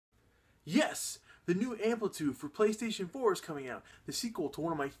Yes! The new Amplitude for PlayStation 4 is coming out, the sequel to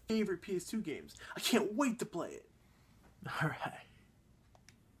one of my favorite PS2 games. I can't wait to play it! Alright.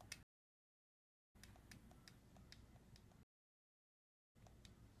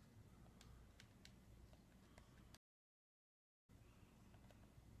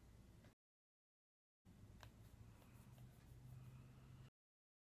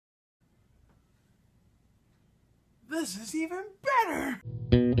 This is even better!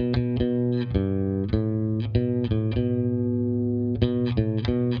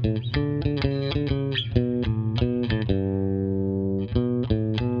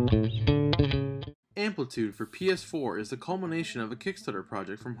 Amplitude for PS4 is the culmination of a Kickstarter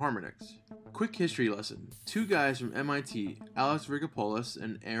project from Harmonix. Quick history lesson. Two guys from MIT, Alex Rigopoulos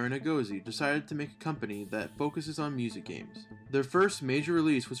and Aaron Agozi, decided to make a company that focuses on music games. Their first major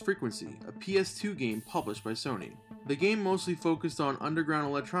release was Frequency, a PS2 game published by Sony. The game mostly focused on underground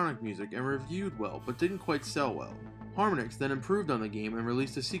electronic music and reviewed well, but didn't quite sell well. Harmonix then improved on the game and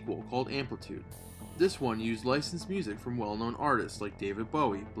released a sequel called Amplitude. This one used licensed music from well-known artists like David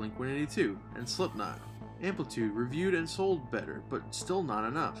Bowie, Blink-182, and Slipknot. Amplitude reviewed and sold better, but still not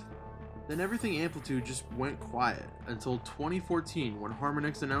enough. Then everything Amplitude just went quiet, until 2014 when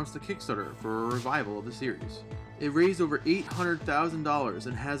Harmonix announced a Kickstarter for a revival of the series. It raised over $800,000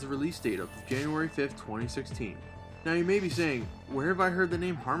 and has a release date of January 5th, 2016. Now you may be saying, where have I heard the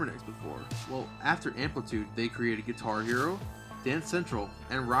name Harmonix before? Well, after Amplitude, they created Guitar Hero, Dance Central,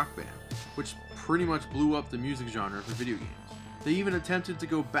 and Rock Band, which pretty much blew up the music genre for video games. They even attempted to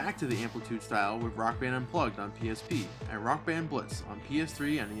go back to the Amplitude style with Rock Band Unplugged on PSP and Rock Band Blitz on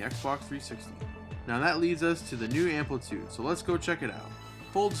PS3 and the Xbox 360. Now that leads us to the new Amplitude, so let's go check it out.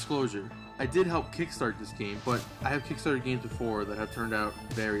 Full disclosure, I did help kickstart this game, but I have kickstarted games before that have turned out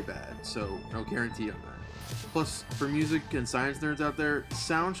very bad, so no guarantee on that. Plus, for music and science nerds out there,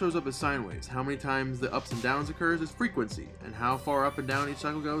 sound shows up as sine waves. How many times the ups and downs occurs is frequency, and how far up and down each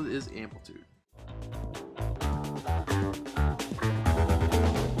cycle goes is amplitude.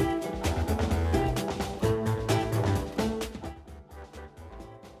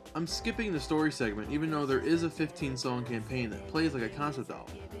 I'm skipping the story segment even though there is a 15-song campaign that plays like a concept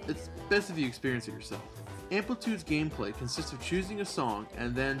album. It's best if you experience it yourself. Amplitude's gameplay consists of choosing a song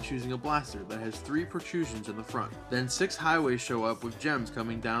and then choosing a blaster that has 3 protrusions in the front. Then 6 highways show up with gems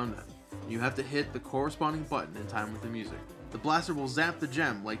coming down them. You have to hit the corresponding button in time with the music. The blaster will zap the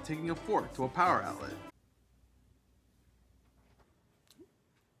gem like taking a fork to a power outlet.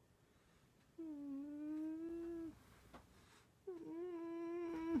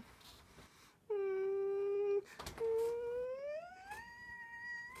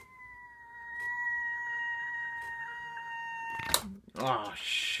 Oh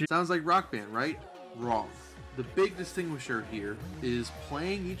shit. Sounds like Rock Band, right? Wrong. The big distinguisher here is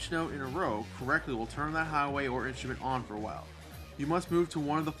playing each note in a row correctly will turn that highway or instrument on for a while. You must move to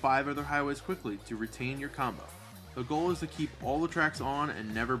one of the 5 other highways quickly to retain your combo. The goal is to keep all the tracks on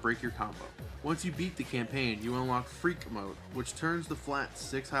and never break your combo. Once you beat the campaign, you unlock Freak Mode, which turns the flat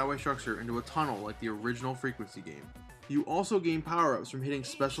 6 highway structure into a tunnel like the original Frequency game. You also gain power-ups from hitting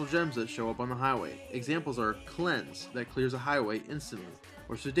special gems that show up on the highway. Examples are Cleanse, that clears a highway instantly,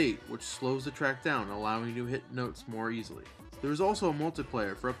 or Sedate, which slows the track down, allowing you to hit notes more easily. There is also a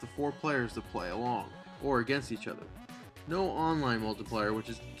multiplayer for up to 4 players to play along, or against each other. No online multiplayer, which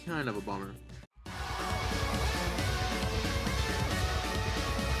is kind of a bummer.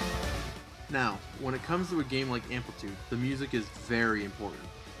 Now, when it comes to a game like Amplitude, the music is very important.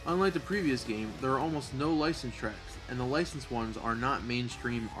 Unlike the previous game, there are almost no licensed tracks, and the licensed ones are not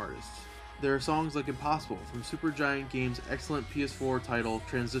mainstream artists. There are songs like Impossible from Supergiant Games' excellent PS4 title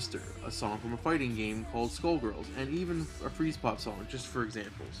Transistor, a song from a fighting game called Skullgirls, and even a Freeze Pop song, just for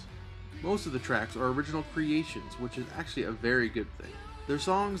examples. Most of the tracks are original creations, which is actually a very good thing. Their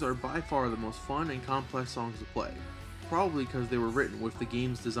songs are by far the most fun and complex songs to play, probably because they were written with the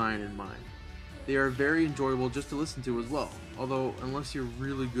game's design in mind. They are very enjoyable just to listen to as well, although unless you're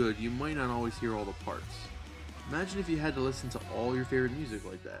really good, you might not always hear all the parts. Imagine if you had to listen to all your favorite music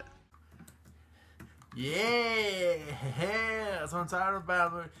like that. Yeah, that's what I'm talking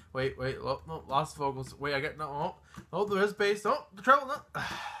about. Wait, no, lost vocals. Wait, I got no, there is bass. No, the treble, no.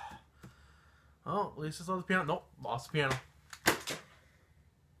 Oh, at least it's on the piano. Nope, lost the piano.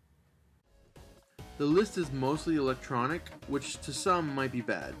 The list is mostly electronic, which to some might be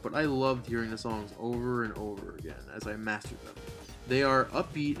bad, but I loved hearing the songs over and over again as I mastered them. They are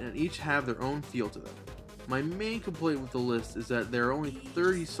upbeat and each have their own feel to them. My main complaint with the list is that there are only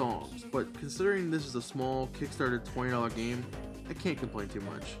 30 songs, but considering this is a small Kickstarter $20 game, I can't complain too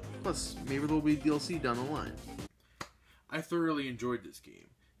much. Plus, maybe there will be DLC down the line. I thoroughly enjoyed this game.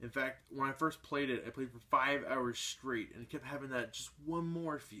 In fact, when I first played it, I played for 5 hours straight and kept having that just one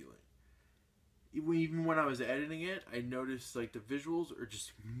more feeling. Even when I was editing it, I noticed like the visuals are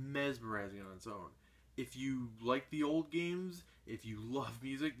just mesmerizing on its own. If you like the old games, if you love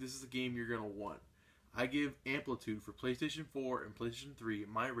music, this is the game you're going to want. I give Amplitude for PlayStation 4 and PlayStation 3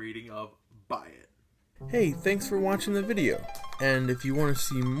 my rating of buy it. Hey, thanks for watching the video. And if you want to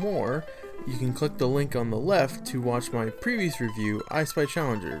see more, you can click the link on the left to watch my previous review, I Spy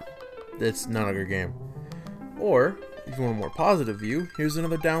Challenger. That's not a good game. Or, if you want a more positive view, here's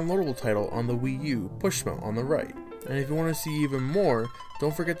another downloadable title on the Wii U, Pushmo, on the right. And if you want to see even more,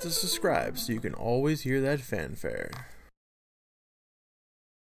 don't forget to subscribe so you can always hear that fanfare.